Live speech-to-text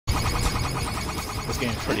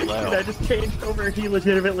game's pretty Dude, I loud. just changed over. He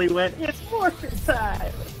legitimately went, "It's morphin'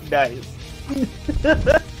 time." Nice.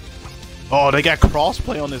 Oh, they got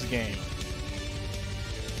crossplay on this game.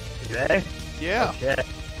 Okay. Yeah. Oh, shit.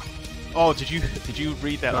 Oh, did you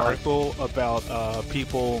read that article about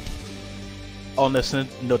people on the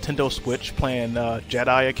Nintendo Switch playing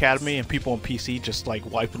Jedi Academy and people on PC just like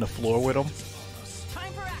wiping the floor with them?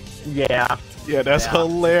 Yeah. Yeah, that's That kind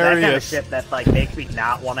of hilarious. shit that like makes me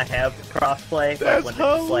not want to have crossplay. That's like, when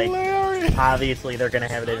it's, hilarious. like, obviously they're gonna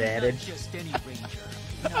have an advantage.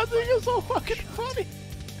 I think it's so fucking funny.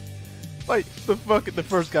 Like the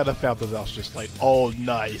first guy that found this, I was just like, "Oh,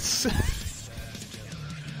 nice."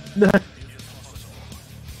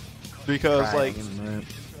 Because like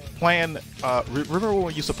playing, remember when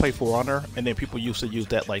we used to play For Honor, and then people used to use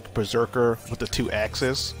that like Berserker with the 2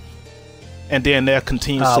 axes, and then they're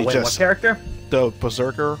continuously wait, just what character? the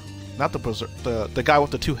Berserker, not the the guy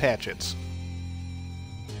with the 2 hatchets.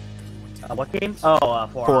 What game? Oh,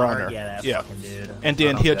 For Honor. Yeah, that Yeah. fucking dude. And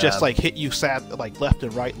then Oh, he'll God. just like hit you like left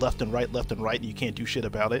and right, left and right, left and right, and you can't do shit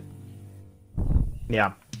about it.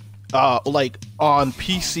 Yeah. Like on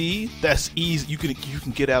PC, that's easy. You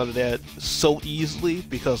can get out of that so easily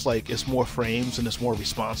because like it's more frames and it's more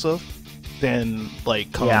responsive than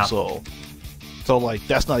like console. So like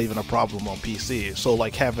that's not even a problem on PC. So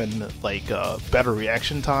like having like better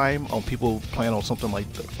reaction time on people playing on something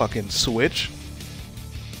like the fucking Switch.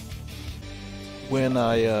 When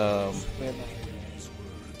I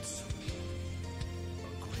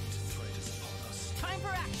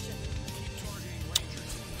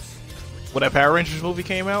when that Power Rangers movie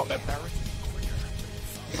came out,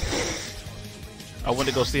 I went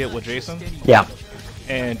to go see it with Jason. Yeah.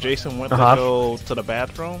 And Jason went to go to the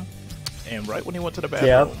bathroom, and right when he went to the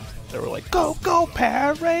bathroom, they were like, "Go, go,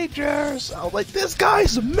 Power Rangers!" I was like, "This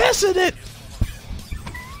guy's missing it!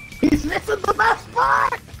 He's missing the best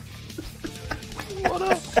part!"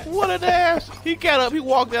 What an ass! He got up, he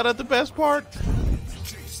walked out at the best part.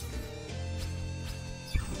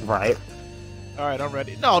 Right. Alright, I'm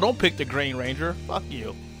ready. No, don't pick the Green Ranger. Fuck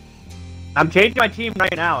you. I'm changing my team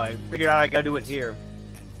right now. I figured out I gotta do it here.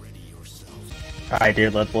 Alright,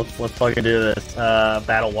 dude, let's fucking do this.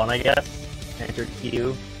 Battle 1, I guess. Enter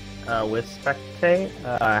queue with spectate.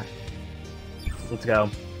 Let's go.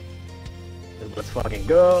 Let's fucking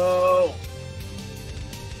go!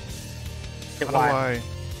 How do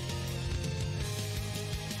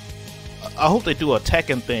I hope they do a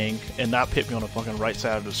Tekken thing and not pit me on the fucking right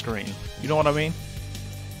side of the screen. You know what I mean?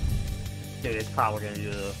 Dude, it's probably gonna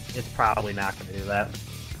do. It's probably not gonna do that.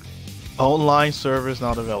 Online service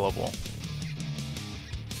not available.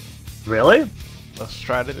 Really? Let's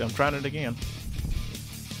try it. I'm trying it again.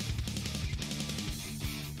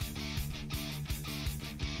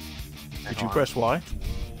 Did you press Y?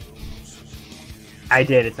 I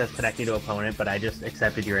did. It says connecting to opponent, but I just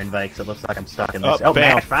accepted your invite because it looks like I'm stuck in this. Oh,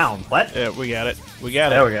 bam. match found. What? Yeah, we got it. We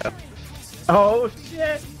got it. There we go. Oh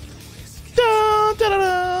shit! Da, da,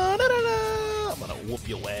 da, da, da, da. I'm gonna whoop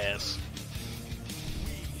your ass.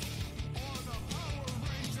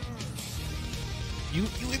 You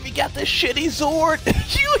even got the shitty sword. You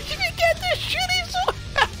even got the shitty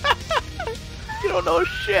sword. You don't know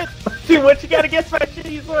shit. Dude, what you got against my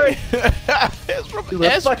shitty sword? It's from Dude,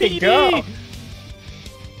 let's fucking SPD. go.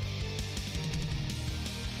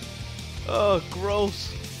 Oh,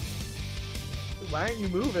 gross. Why aren't you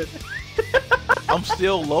moving? I'm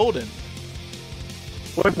still loading.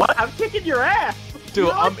 Wait, what? I'm kicking your ass. Dude,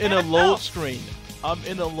 You're I'm like in a that load now. screen. I'm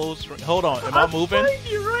in a load screen. Hold on. Am I I'm moving? fighting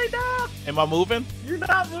you right now. Am I moving? You're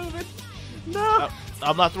not moving. No.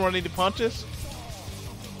 I'm not throwing any punches?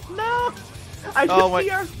 No. I just Oh, my-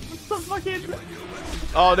 see some fucking.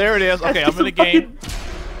 Oh, there it is. Okay, I'm in the game.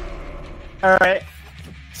 All right.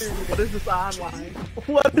 Dude, what is this online?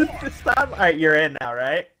 What is this online? All right, you're in now,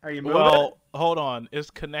 right? Are you moving? Well, hold on.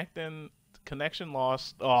 It's connecting. Connection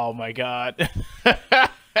lost. Oh my god.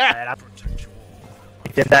 I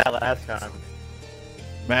did that last time.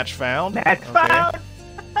 Match found. Match Okay. found.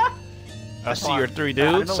 I see your 3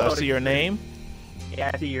 dudes. I see your name. Yeah,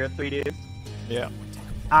 I see your 3 dudes. Yeah.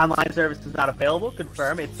 Online service is not available.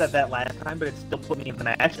 Confirm. It said that last time, but it still put me in the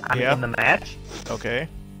match. I'm Yeah. in the match. Okay.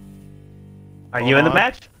 Are Hold you in the on.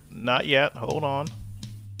 match? Not yet. Hold on.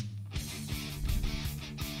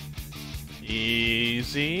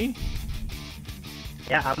 Easy.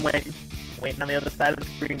 Yeah, I'm waiting. Waiting on the other side of the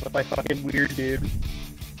screen with my fucking weird dude.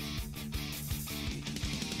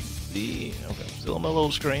 Okay. Still on the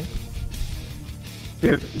load screen.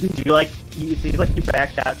 Dude, did you like? It seems like you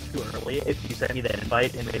backed out too early. If you send me that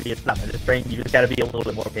invite, and maybe it's not registering, you just gotta be a little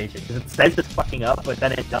bit more patient. Because it says it's fucking up, but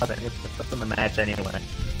then it doesn't. It's just in the match anyway.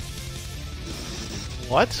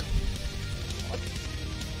 What?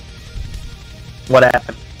 What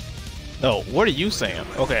happened? No, what are you saying?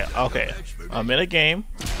 Okay, okay. I'm in a game.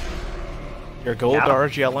 Your gold Yeah.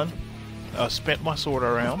 dar's yelling. I spent my sword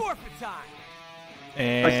around.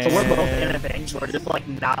 And Like, so we're both in a thing. We're just like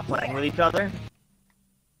not playing with each other.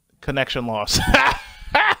 connection loss.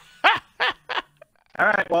 All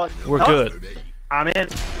right, well, We're good. I'm in.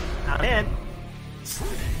 I'm in.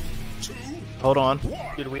 Hold on.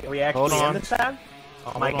 Dude, we actually Hold on. in this time?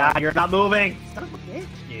 Oh my Hold god, on. you're not moving! Son of a bitch,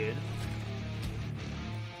 dude.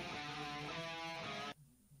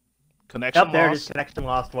 Connection Up there, loss. just connection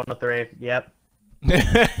lost 1 to 3. Yep.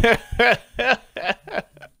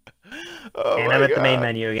 Oh And my I'm at the main God.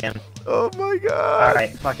 menu again. Oh my god.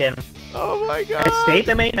 Alright, fucking. Oh my god. Alright, stay at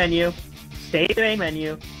the main menu. Stay at the main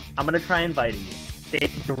menu. I'm gonna try inviting you. Stay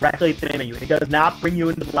directly at the main menu. It does not bring you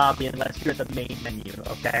into the lobby unless you're at the main menu,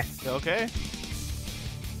 okay? Okay.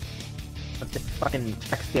 Let's just fucking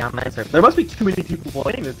text the online server. There must be too many people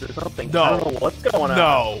playing this or something. No. I don't know what's going on.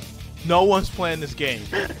 No. No one's playing this game.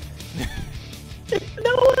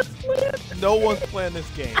 No one's playing. No one's playing this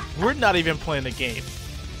game. We're not even playing the game.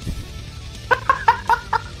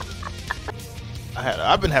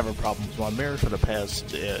 I've been having problems with my marriage for the past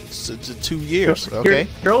 2 years. Okay.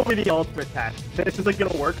 Throw me the ultimate tech. This isn't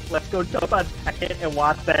gonna work. Let's go jump on Tekken and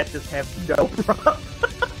watch that just have no problem.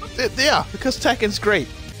 Yeah, because Tekken's great.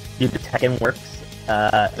 Dude, the Tekken works.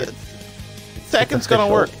 Tekken's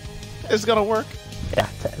gonna work. It's gonna work. Yeah.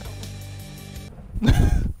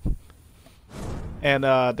 And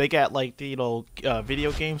they got like the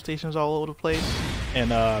video game stations all over the place.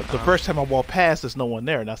 And the first time I walk past, there's no one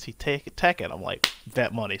there, and I see Tekken. I'm like,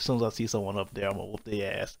 bet money. As soon as I see someone up there, I'm gonna whoop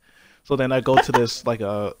their ass. So then I go to this like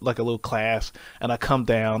a little class, and I come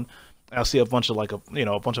down. I see a bunch of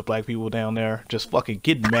a bunch of black people down there just fucking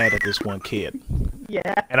getting mad at this one kid.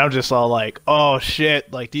 Yeah. And I'm just all like, oh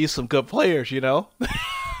shit, like these some good players, you know?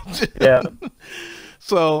 Yeah.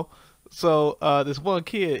 So this one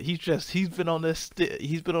kid, he's been on the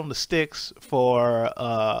sticks for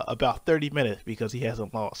about 30 minutes because he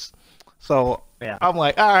hasn't lost. So Yeah. I'm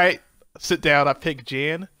like, all right, sit down. I pick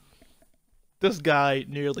Jan. This guy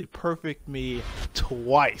nearly perfect me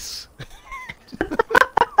twice.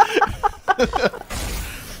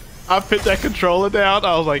 I put that controller down.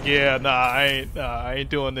 I was like, yeah, nah, I ain't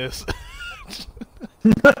doing this.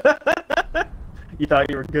 You thought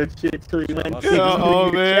you were good shit till you went.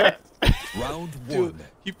 Oh man. Round Dude, one.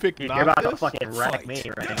 you picked Dude, you're about to Noctis? fucking wreck Fight. me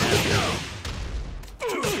right now.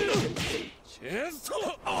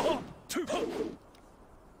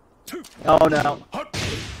 Oh no.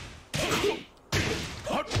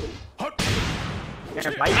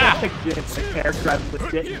 Man, why you pick Jin with a character I've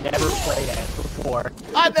legit never played as before?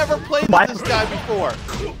 I never played What? with this guy before.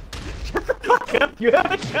 You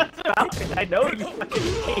haven't just about it. I know you fucking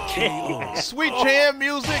hate it. Sweet jam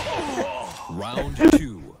music. Round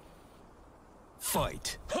two.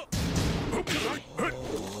 Fight.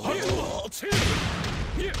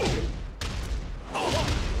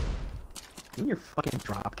 Give me your fucking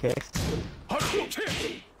drop kicks.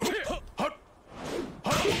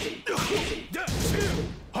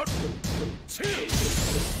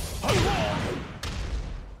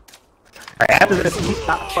 Alright, after this, you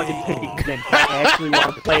stop fucking picking Jin. I actually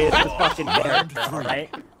want to play as this fucking character, alright?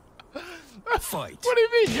 Fight. What do you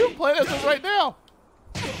mean? You're playing as him right now.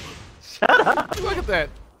 Shut up! Look at that.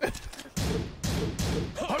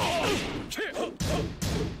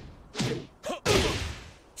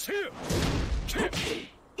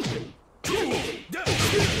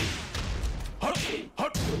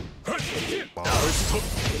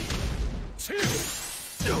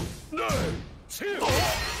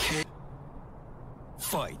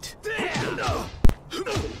 Fight.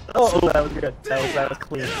 Oh, that was good. That was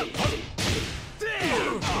clean.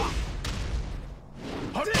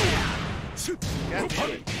 God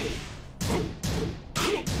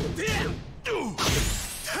damn it.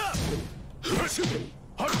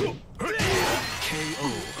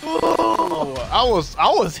 Oh, I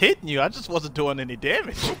was hitting you. I just wasn't doing any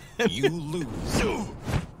damage. You lose.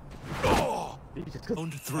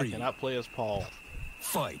 Round I three. cannot play as Paul.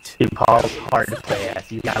 Fight. Dude, Paul's hard to play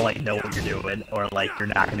as. You gotta like know what you're doing, or like you're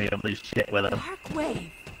not gonna be able to do shit with him. Dark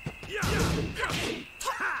wave.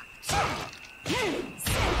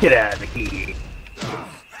 Get out of here.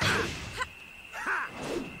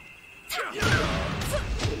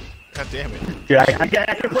 God damn it. Dude, I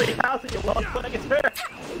can play house and you love playing as her.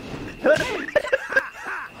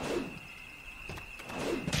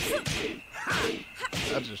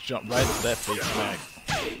 I just jumped right into that face smack.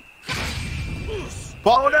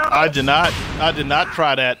 Oh no! I did not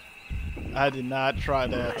try that. I did not try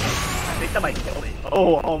that. think that might kill me.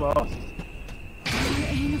 Oh, almost. You're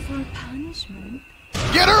in for punishment.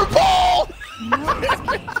 Get her ball!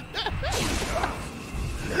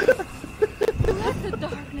 Let the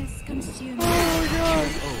darkness consume you.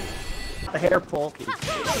 The hair pull. He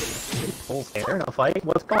pulls hair in a fight?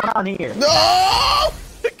 What's going on here? No!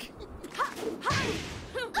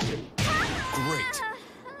 Great.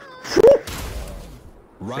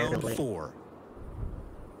 Round Barely. 4.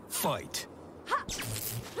 Fight.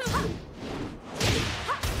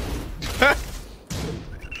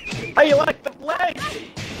 How you like the leg?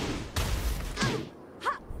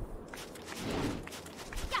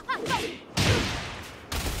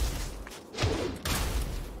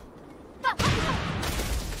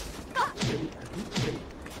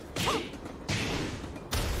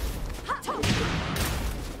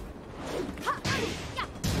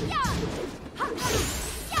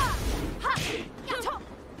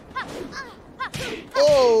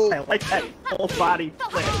 Oh! I like that full body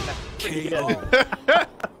flip.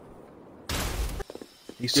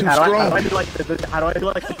 He's Dude, too how do I strong. do like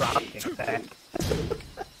the drop kick attack?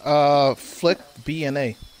 Flick B and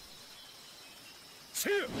A.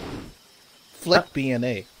 Flick B and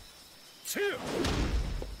A.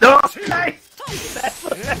 No, nice. That's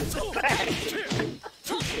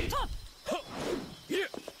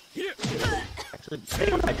actually,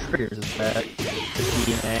 maybe one of my triggers is that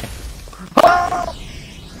DNA. Oh!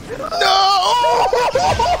 No!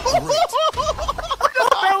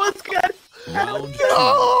 That was good. Round 2.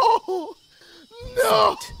 No!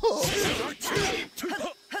 No!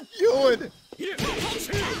 Ewan! You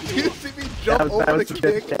see me jump over the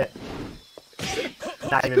kick? Shit.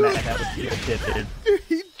 Not even that. That was good shit, dude.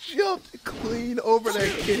 He jumped clean over that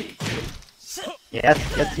kick. Yes,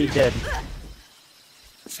 he did.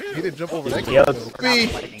 He didn't jump over that Yo,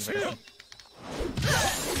 kick.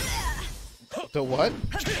 the what?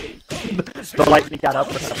 lightning got up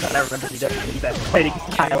or something. I remember he doesn't need that fighting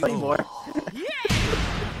style anymore.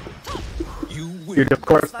 You win. Dude, of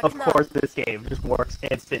course, this game just works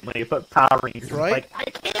instantly. But Power Rangers, Right? like, I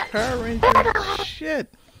can't. Power Rangers.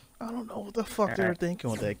 Shit. I don't know what the fuck they were thinking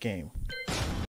with that game.